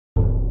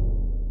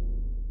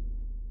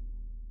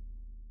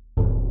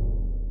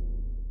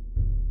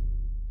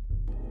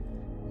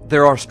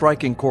There are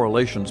striking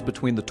correlations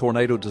between the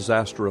tornado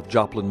disaster of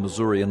Joplin,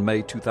 Missouri in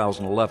May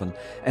 2011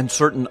 and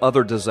certain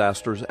other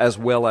disasters, as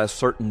well as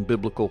certain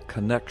biblical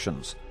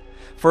connections.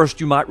 First,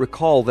 you might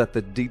recall that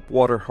the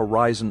Deepwater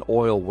Horizon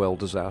oil well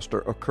disaster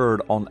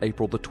occurred on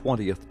April the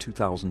 20th,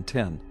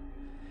 2010.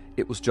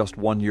 It was just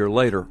 1 year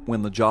later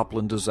when the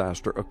Joplin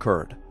disaster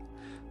occurred.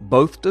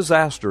 Both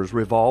disasters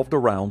revolved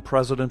around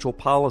presidential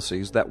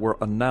policies that were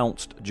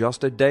announced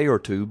just a day or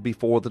two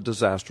before the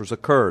disasters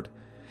occurred.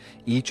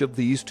 Each of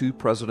these two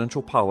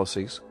presidential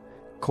policies,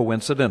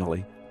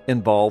 coincidentally,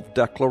 involved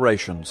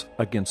declarations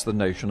against the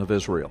nation of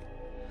Israel.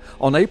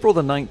 On April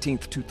the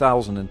 19th,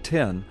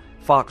 2010,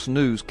 Fox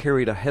News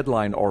carried a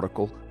headline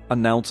article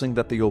announcing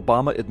that the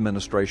Obama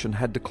administration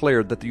had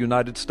declared that the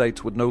United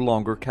States would no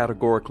longer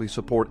categorically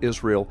support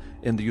Israel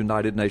in the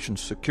United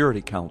Nations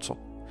Security Council.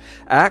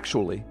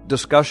 Actually,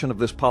 discussion of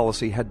this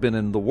policy had been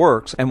in the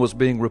works and was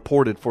being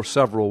reported for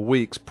several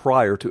weeks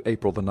prior to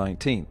April the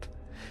 19th.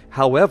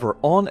 However,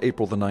 on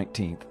April the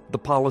 19th, the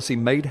policy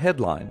made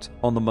headlines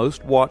on the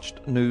most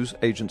watched news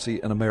agency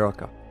in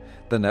America.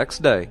 The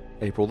next day,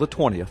 April the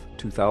 20th,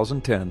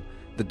 2010,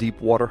 the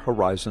Deepwater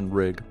Horizon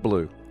rig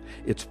blew.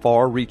 Its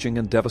far-reaching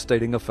and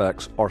devastating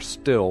effects are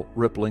still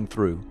rippling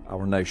through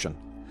our nation.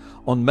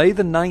 On May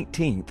the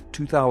 19th,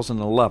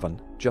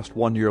 2011, just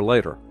 1 year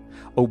later,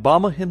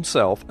 Obama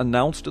himself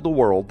announced to the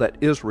world that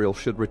Israel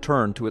should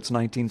return to its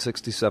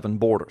 1967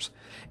 borders.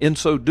 In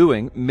so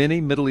doing, many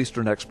Middle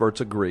Eastern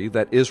experts agree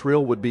that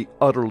Israel would be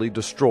utterly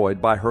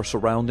destroyed by her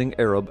surrounding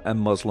Arab and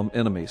Muslim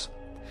enemies.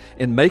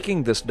 In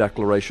making this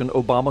declaration,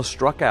 Obama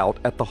struck out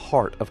at the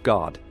heart of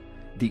God,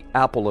 the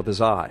apple of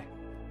his eye,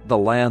 the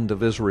land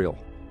of Israel,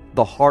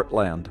 the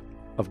heartland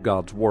of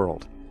God's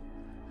world.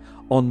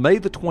 On May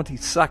the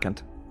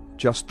 22nd,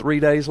 just 3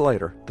 days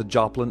later, the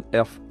Joplin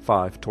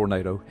F5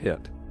 tornado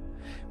hit.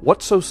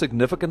 What's so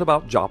significant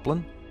about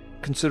Joplin?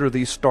 Consider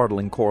these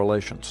startling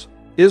correlations.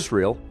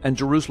 Israel, and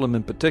Jerusalem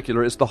in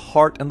particular, is the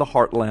heart and the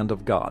heartland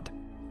of God.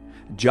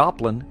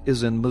 Joplin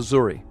is in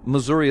Missouri.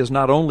 Missouri is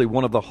not only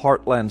one of the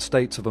heartland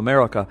states of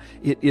America,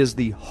 it is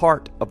the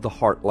heart of the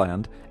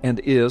heartland and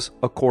is,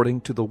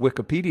 according to the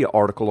Wikipedia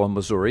article on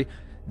Missouri,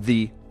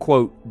 the,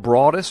 quote,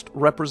 broadest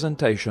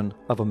representation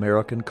of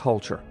American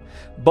culture.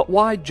 But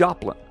why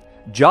Joplin?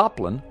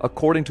 Joplin,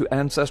 according to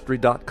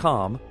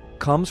Ancestry.com,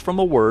 comes from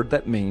a word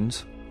that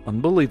means,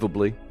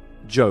 unbelievably,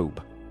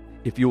 Job.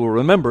 If you will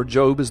remember,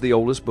 Job is the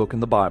oldest book in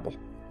the Bible,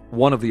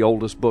 one of the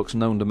oldest books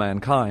known to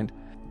mankind,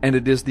 and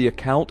it is the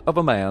account of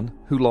a man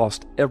who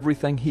lost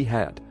everything he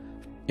had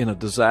in a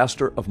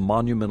disaster of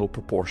monumental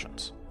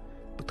proportions.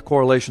 But the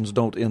correlations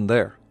don't end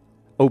there.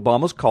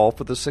 Obama's call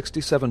for the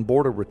 67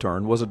 border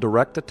return was a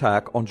direct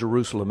attack on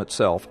Jerusalem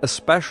itself,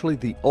 especially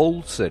the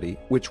Old City,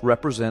 which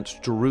represents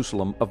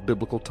Jerusalem of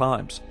biblical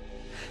times.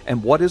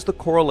 And what is the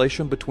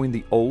correlation between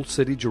the Old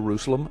City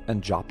Jerusalem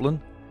and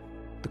Joplin?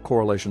 The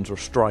correlations are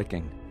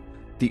striking.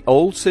 The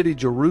Old City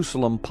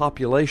Jerusalem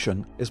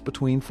population is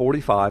between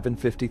 45 and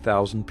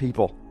 50,000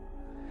 people.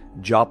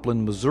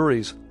 Joplin,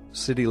 Missouri's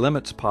city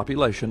limits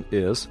population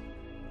is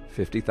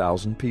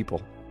 50,000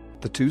 people.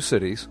 The two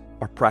cities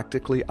are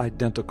practically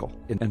identical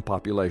in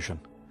population.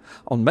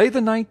 On May the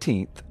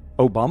 19th,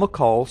 Obama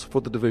calls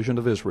for the division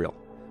of Israel,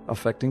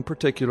 affecting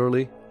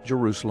particularly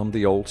Jerusalem,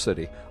 the Old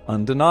City,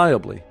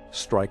 undeniably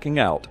striking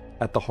out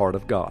at the heart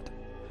of God.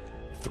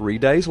 3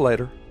 days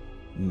later,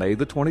 May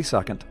the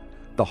 22nd,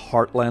 the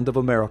heartland of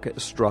America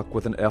is struck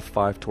with an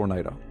F5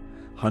 tornado.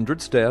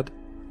 Hundreds dead,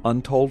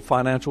 untold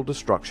financial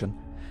destruction,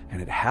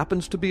 and it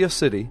happens to be a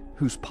city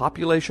whose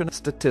population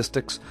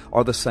statistics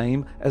are the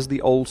same as the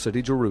Old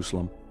City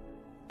Jerusalem.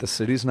 The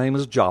city's name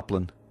is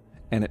Joplin,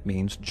 and it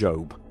means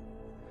Job.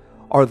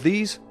 Are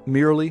these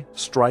merely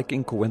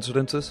striking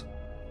coincidences?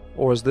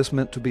 Or is this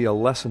meant to be a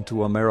lesson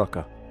to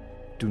America?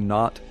 Do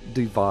not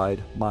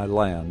divide my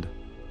land,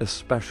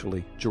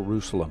 especially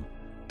Jerusalem,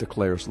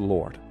 declares the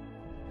Lord.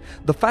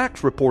 The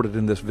facts reported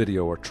in this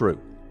video are true.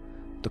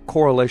 The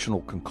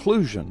correlational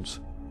conclusions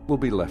will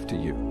be left to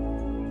you.